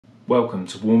Welcome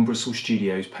to Bristle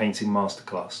Studios Painting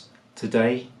Masterclass.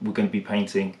 Today we're going to be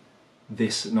painting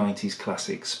this 90s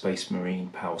classic Space Marine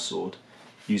power sword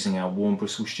using our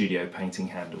Bristle Studio painting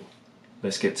handle.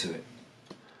 Let's get to it.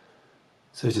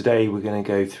 So today we're going to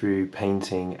go through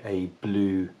painting a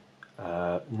blue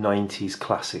 90s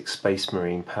classic Space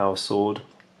Marine power sword,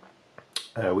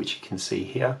 which you can see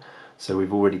here. So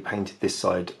we've already painted this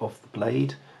side of the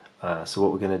blade. So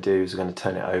what we're going to do is we're going to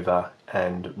turn it over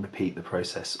and repeat the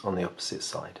process on the opposite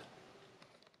side.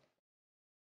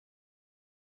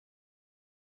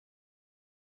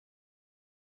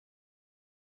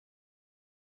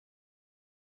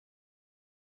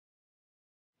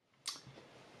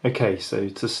 Okay, so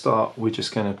to start we're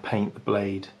just going to paint the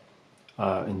blade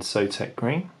in Sotek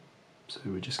green. So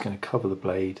we're just going to cover the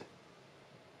blade,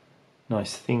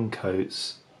 nice thin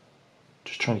coats,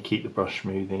 just trying to keep the brush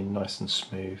moving nice and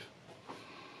smooth.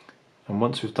 And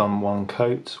once we've done one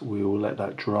coat, we will let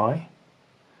that dry,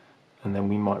 and then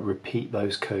we might repeat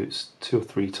those coats 2 or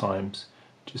 3 times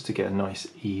just to get a nice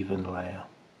even layer.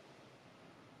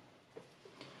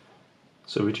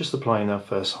 So we're just applying our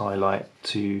first highlight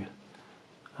to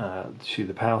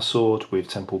the power sword with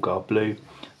Temple Guard Blue.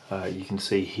 You can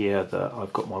see here that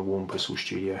I've got my Warm Bristle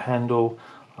Studio handle.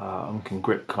 I can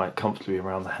grip quite comfortably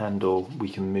around the handle. We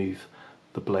can move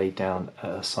the blade down at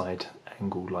a side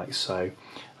angle like so.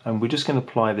 And we're just going to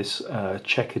apply this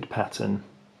checkered pattern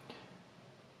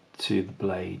to the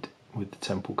blade with the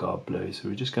Temple Guard Blue. So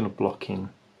we're just going to block in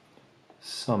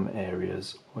some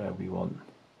areas where we want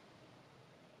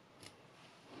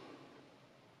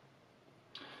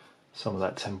some of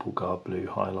that Temple Guard Blue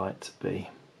highlight to be.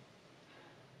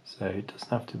 So it doesn't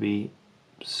have to be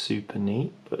super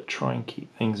neat, but try and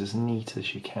keep things as neat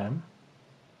as you can.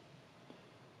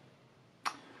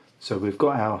 So we've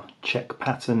got our check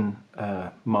pattern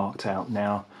marked out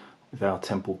now with our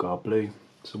Temple Guard Blue.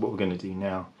 So what we're going to do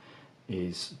now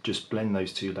is just blend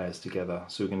those 2 layers together.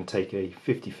 So we're going to take a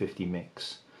 50-50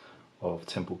 mix of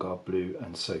Temple Guard Blue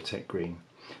and Sotek green,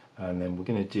 and then we're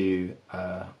going to do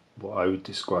what I would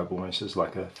describe almost as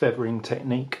like a feathering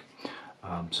technique.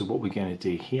 So what we're going to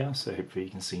do here, so hopefully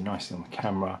you can see nicely on the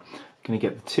camera, I'm going to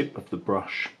get the tip of the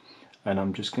brush and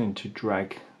I'm just going to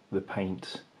drag the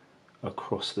paint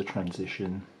across the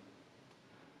transition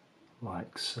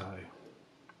like so,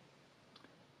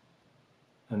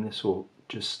 and this will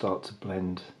just start to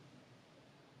blend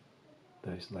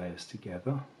those layers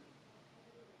together.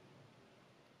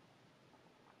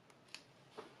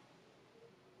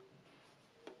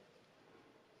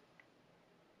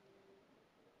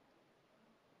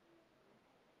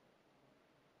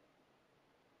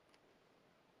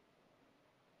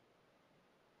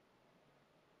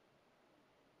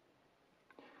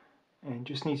 And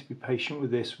just need to be patient with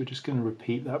this. We're just going to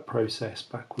repeat that process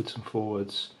backwards and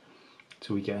forwards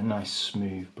till we get a nice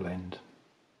smooth blend.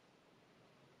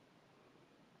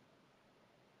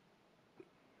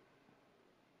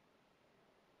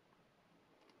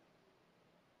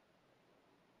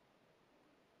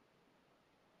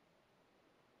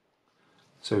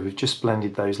 So we've just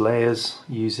blended those layers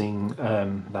using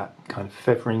that kind of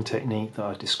feathering technique that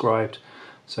I described.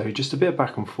 So just a bit of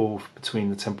back and forth between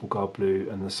the Temple Guard Blue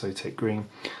and the Sotek green,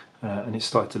 and it's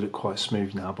started to look quite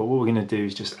smooth now. But what we're going to do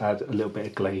is just add a little bit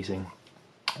of glazing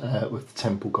with the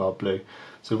Temple Guard Blue.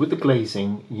 So with the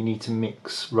glazing you need to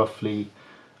mix roughly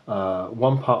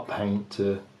 1 part paint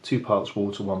to 2 parts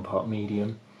water, 1 part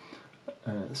medium,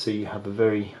 so you have a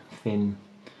very thin,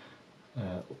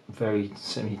 very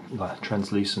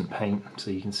semi-translucent paint.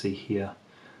 So you can see here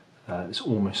it's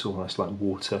almost like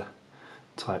water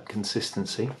type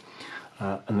consistency,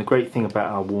 and the great thing about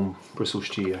our Warm Bristle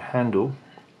Studio handle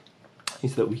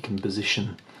is that we can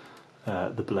position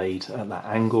the blade at that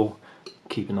angle,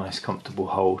 keep a nice comfortable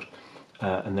hold,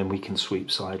 and then we can sweep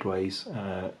sideways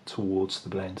towards the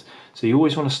blend. So you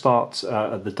always want to start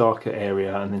at the darker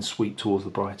area and then sweep towards the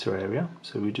brighter area.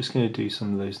 So we're just going to do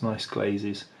some of those nice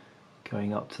glazes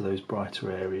going up to those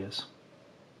brighter areas.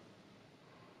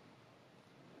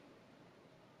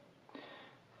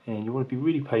 And you want to be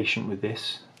really patient with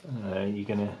this. You're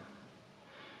going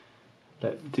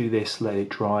to do this, let it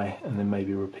dry, and then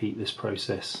maybe repeat this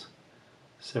process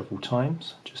several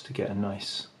times just to get a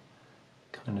nice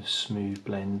kind of smooth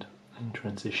blend and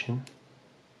transition.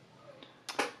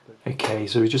 Okay,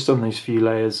 so we've just done those few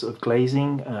layers of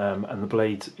glazing, and the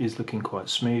blade is looking quite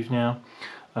smooth now.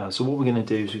 So what we're going to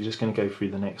do is we're just going to go through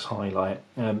the next highlight,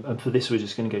 and for this we're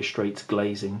just going to go straight to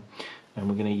glazing, and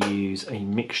we're going to use a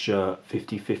mixture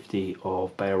 50-50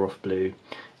 of Bear-Off Blue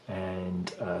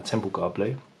and Temple Guard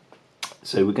Blue.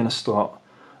 So we're going to start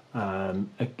a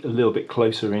little bit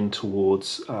closer in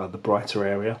towards the brighter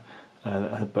area,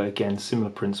 but again, similar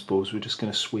principles. We're just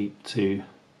going to sweep to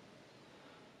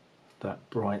that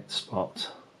bright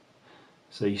spot.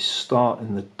 So you start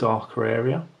in the darker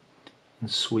area and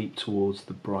sweep towards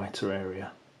the brighter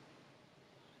area.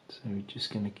 So we're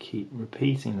just going to keep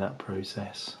repeating that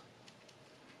process.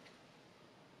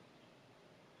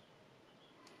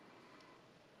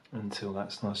 Until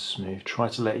that's nice and smooth. Try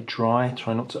to let it dry,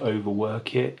 try not to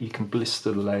overwork it. You can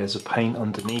blister the layers of paint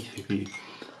underneath if you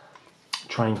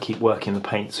try and keep working the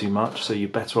paint too much, so you're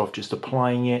better off just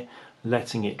applying it,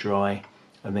 letting it dry,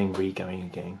 and then re-going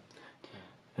again.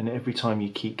 And every time you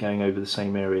keep going over the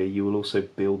same area, you will also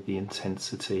build the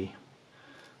intensity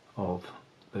of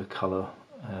the colour,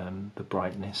 the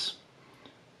brightness.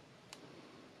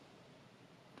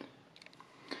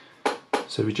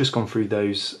 So we've just gone through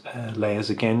those layers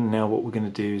again. Now what we're going to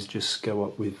do is just go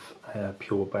up with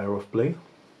pure Bear Off Blue.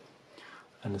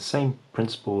 And the same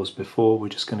principle as before, we're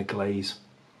just going to glaze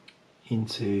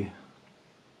into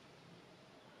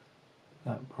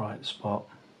that bright spot.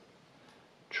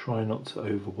 Try not to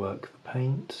overwork the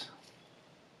paint.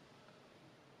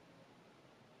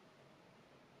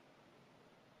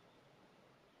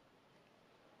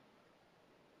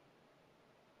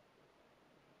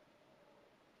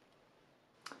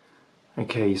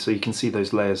 Okay, so you can see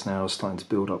those layers now are starting to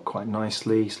build up quite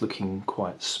nicely. It's looking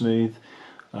quite smooth.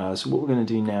 So what we're going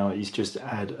to do now is just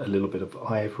add a little bit of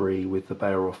ivory with the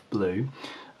Bear Off Blue.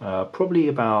 Probably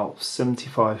about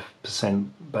 75%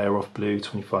 Bear Off Blue,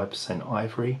 25%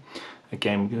 ivory.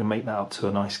 Again, we're going to make that up to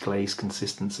a nice glaze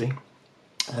consistency.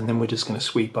 And then we're just going to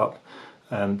sweep up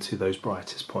to those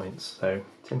brightest points. So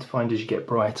I tend to find as you get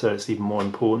brighter, it's even more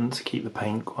important to keep the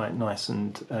paint quite nice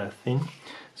and thin.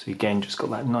 So again, just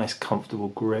got that nice comfortable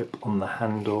grip on the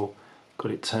handle.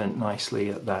 Got it turned nicely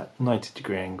at that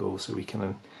 90-degree angle so we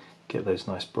can get those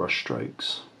nice brush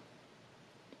strokes.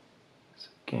 So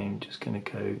again, just going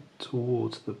to go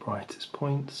towards the brightest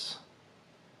points.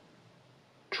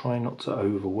 Try not to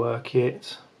overwork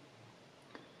it.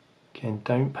 Again,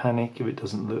 don't panic if it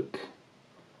doesn't look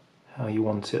how you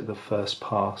want it at the first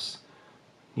pass.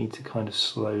 You need to kind of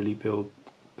slowly build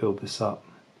this up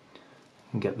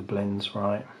and get the blends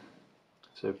right.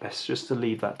 So best just to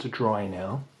leave that to dry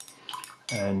now,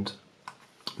 and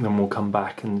then we'll come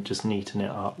back and just neaten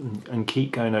it up and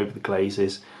keep going over the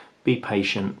glazes. Be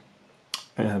patient,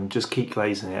 just keep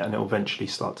glazing it and it'll eventually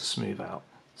start to smooth out.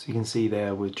 So you can see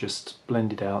there we've just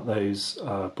blended out those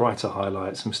brighter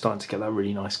highlights, and we're starting to get that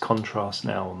really nice contrast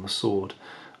now on the sword,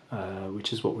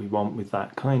 which is what we want with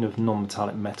that kind of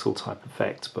non-metallic metal type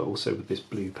effect, but also with this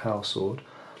blue power sword.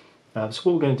 So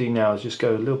what we're going to do now is just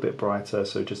go a little bit brighter,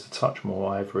 so just a touch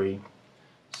more ivory.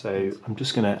 So I'm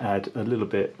just going to add a little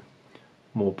bit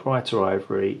more brighter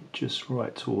ivory just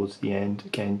right towards the end.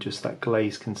 Again, just that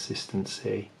glaze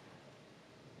consistency,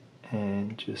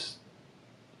 and just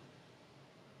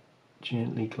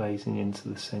gently glazing into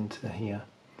the center here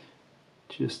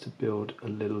just to build a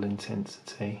little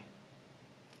intensity.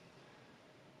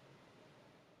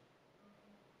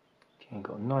 Again,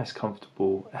 got a nice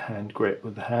comfortable hand grip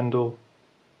with the handle,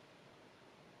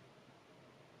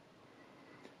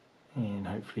 and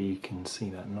hopefully you can see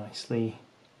that nicely.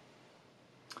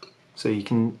 So you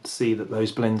can see that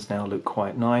those blends now look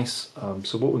quite nice.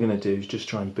 So what we're going to do is just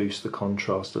try and boost the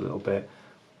contrast a little bit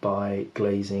by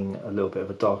glazing a little bit of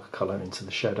a darker colour into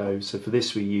the shadow. So for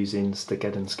this we're using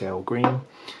Stegeddon Scale Green,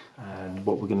 and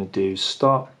what we're going to do is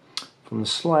start from the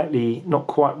slightly, not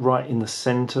quite right in the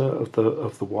centre of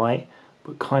the white,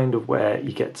 but kind of where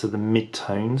you get to the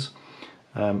mid-tones,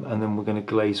 and then we're going to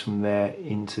glaze from there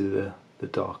into the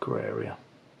darker area.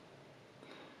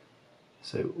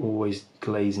 So always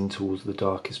glazing towards the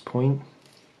darkest point,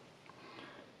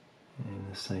 and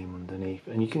the same underneath,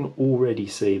 and you can already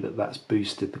see that that's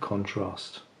boosted the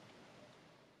contrast.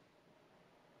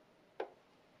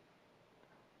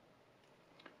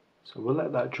 So we'll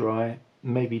let that dry,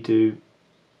 maybe do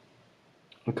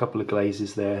a couple of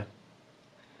glazes there,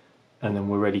 and then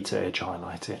we're ready to edge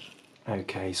highlight it.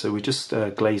 Okay, so we just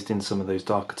glazed in some of those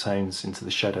darker tones into the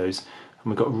shadows,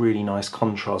 and we've got a really nice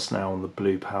contrast now on the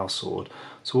blue power sword.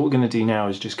 So what we're going to do now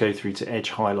is just go through to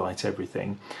edge highlight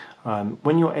everything.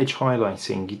 When you're edge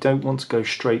highlighting, you don't want to go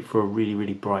straight for a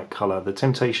really bright colour. The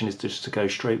temptation is just to go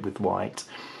straight with white,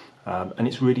 and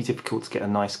it's really difficult to get a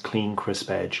nice clean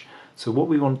crisp edge. So what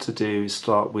we want to do is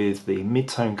start with the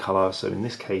mid-tone colour, so in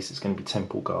this case it's going to be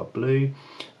Temple Guard Blue,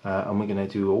 and we're going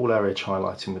to do all our edge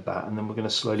highlighting with that, and then we're going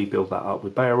to slowly build that up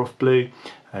with Bear Off Blue,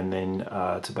 and then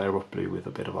to Bear Off Blue with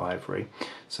a bit of ivory.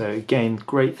 So again,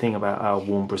 great thing about our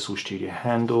Warm Bristle Studio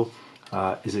handle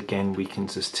is again we can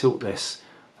just tilt this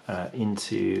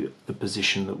into the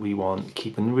position that we want,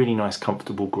 keeping a really nice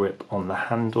comfortable grip on the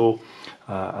handle,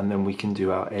 and then we can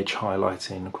do our edge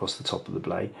highlighting across the top of the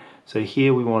blade. So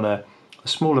here we want a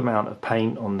small amount of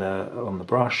paint on the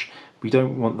brush. We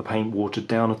don't want the paint watered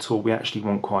down at all. We actually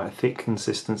want quite a thick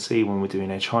consistency when we're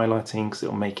doing edge highlighting, because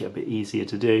it'll make it a bit easier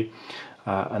to do.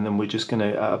 And then we're just going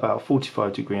to, at about a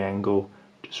 45-degree angle,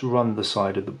 just run the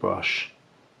side of the brush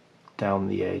down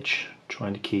the edge,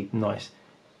 trying to keep nice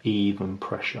even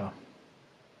pressure.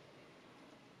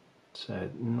 So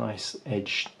nice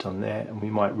edge done there, and we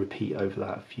might repeat over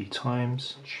that a few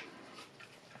times.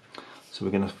 So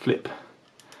we're going to flip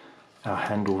our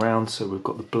handle round so we've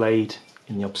got the blade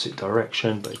in the opposite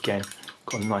direction, but again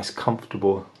got a nice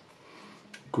comfortable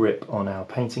grip on our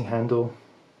painting handle,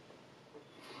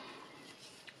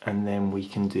 and then we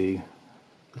can do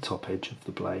the top edge of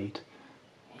the blade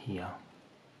here.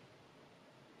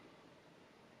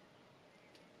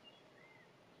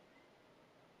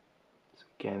 So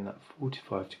again, that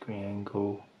 45-degree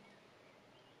angle,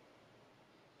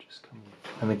 just come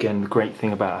in. And again, the great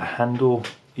thing about a handle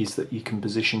is that you can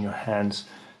position your hands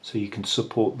so you can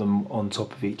support them on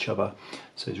top of each other.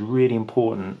 So it's really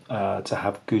important to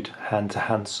have good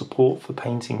hand-to-hand support for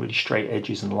painting really straight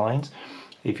edges and lines.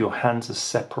 If your hands are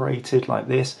separated like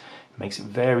this, it makes it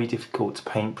very difficult to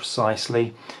paint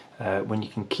precisely. When you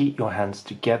can keep your hands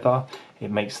together,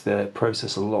 it makes the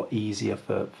process a lot easier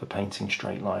for painting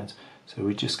straight lines. So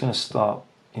we're just going to start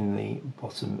in the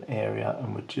bottom area,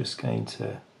 and we're just going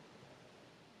to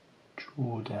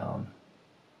draw down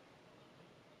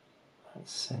that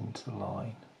centre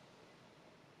line.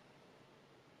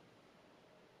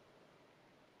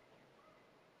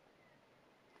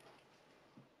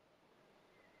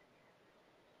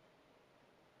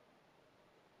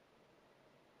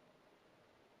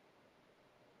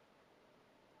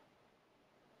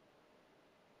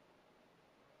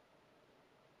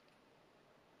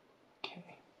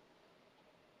 Okay.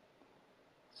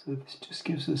 So this just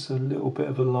gives us a little bit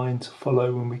of a line to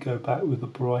follow when we go back with a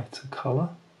brighter colour.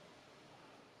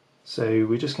 So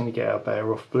we're just going to get our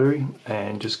Bear Off Blue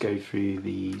and just go through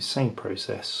the same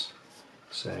process.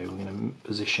 So we're going to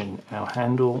position our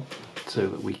handle so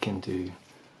that we can do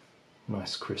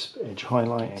nice crisp edge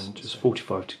highlights, and just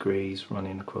 45 degrees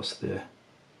running across the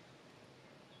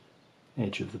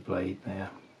edge of the blade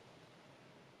there.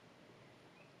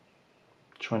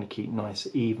 Trying to keep nice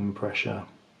even pressure.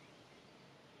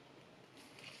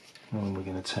 And then we're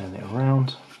going to turn it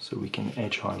around so we can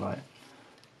edge highlight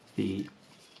the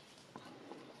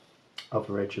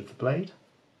other edge of the blade.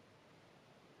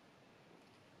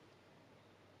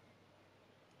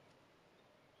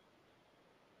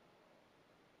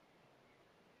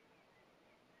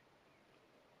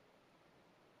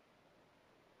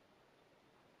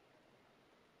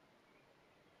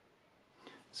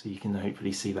 So you can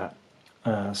hopefully see that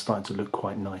starting to look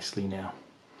quite nicely now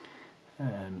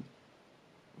in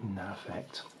that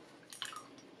effect.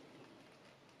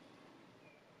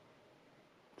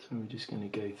 So we're just going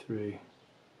to go through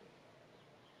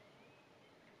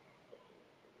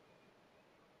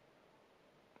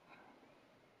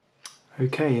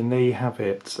okay, and there you have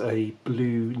it, a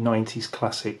blue 90s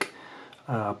classic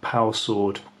power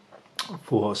sword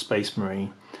for Space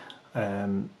Marine.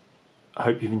 I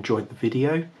hope you've enjoyed the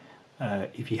video.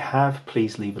 If you have,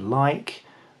 please leave a like.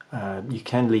 You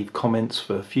can leave comments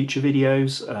for future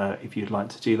videos if you'd like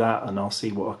to do that, and I'll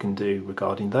see what I can do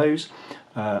regarding those.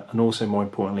 And also, more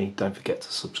importantly, don't forget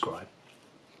to subscribe.